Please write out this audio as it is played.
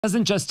It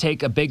doesn't just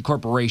take a big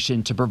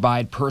corporation to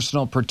provide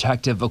personal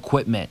protective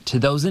equipment to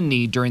those in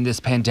need during this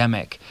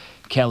pandemic.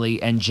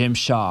 Kelly and Jim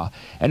Shaw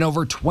and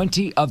over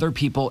 20 other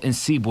people in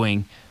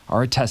Sebring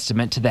are a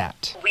testament to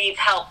that. We've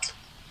helped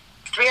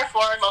 3 or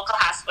 4 local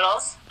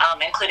hospitals,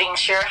 including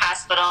Sure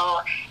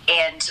Hospital,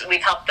 and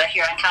we've helped the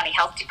Huron County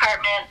Health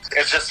Department.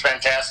 It's just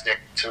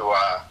fantastic to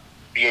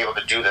be able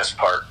to do this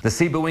part. The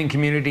Sebring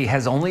community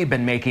has only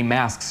been making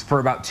masks for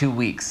about 2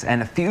 weeks,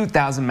 and a few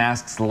thousand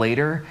masks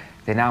later,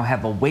 they now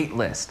have a wait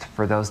list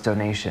for those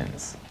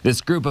donations.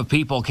 This group of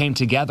people came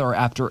together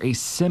after a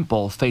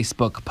simple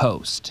Facebook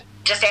post.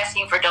 Just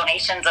asking for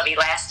donations of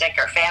elastic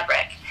or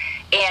fabric.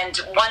 And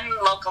one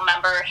local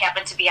member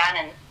happened to be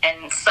on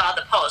and saw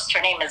the post.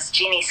 Her name is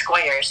Jeannie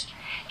Squires.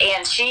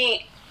 And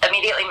she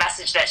immediately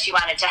messaged that she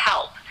wanted to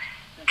help.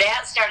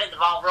 That started the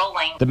ball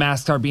rolling. The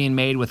masks are being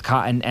made with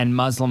cotton and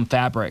muslin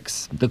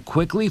fabrics. The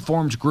quickly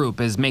formed group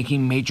is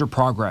making major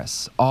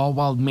progress, all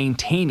while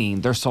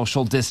maintaining their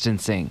social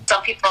distancing.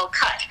 Some people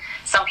cut,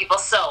 some people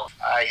sew.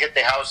 I hit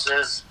the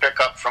houses, pick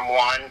up from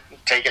one,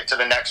 take it to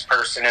the next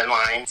person in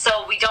line.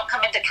 So we don't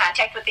come into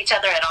contact with each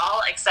other at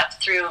all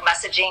except through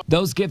messaging.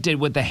 Those gifted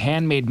with the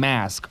handmade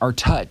mask are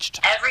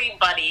touched.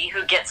 Everybody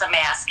who gets a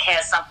mask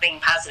has something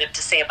positive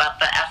to say about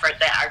the effort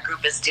that our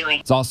group is doing.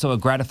 It's also a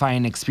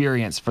gratifying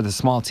experience for the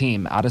small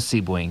team out of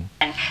Sebring.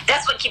 And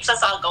that's what keeps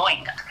us all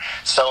going.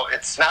 So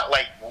it's not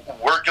like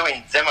we're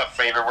doing them a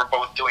favor, we're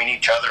both doing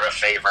each other a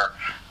favor.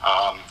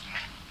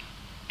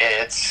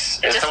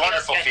 It's a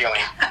wonderful feeling.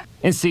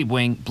 In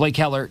Sebring, Blake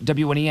Keller,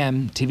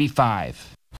 WNEM TV 5.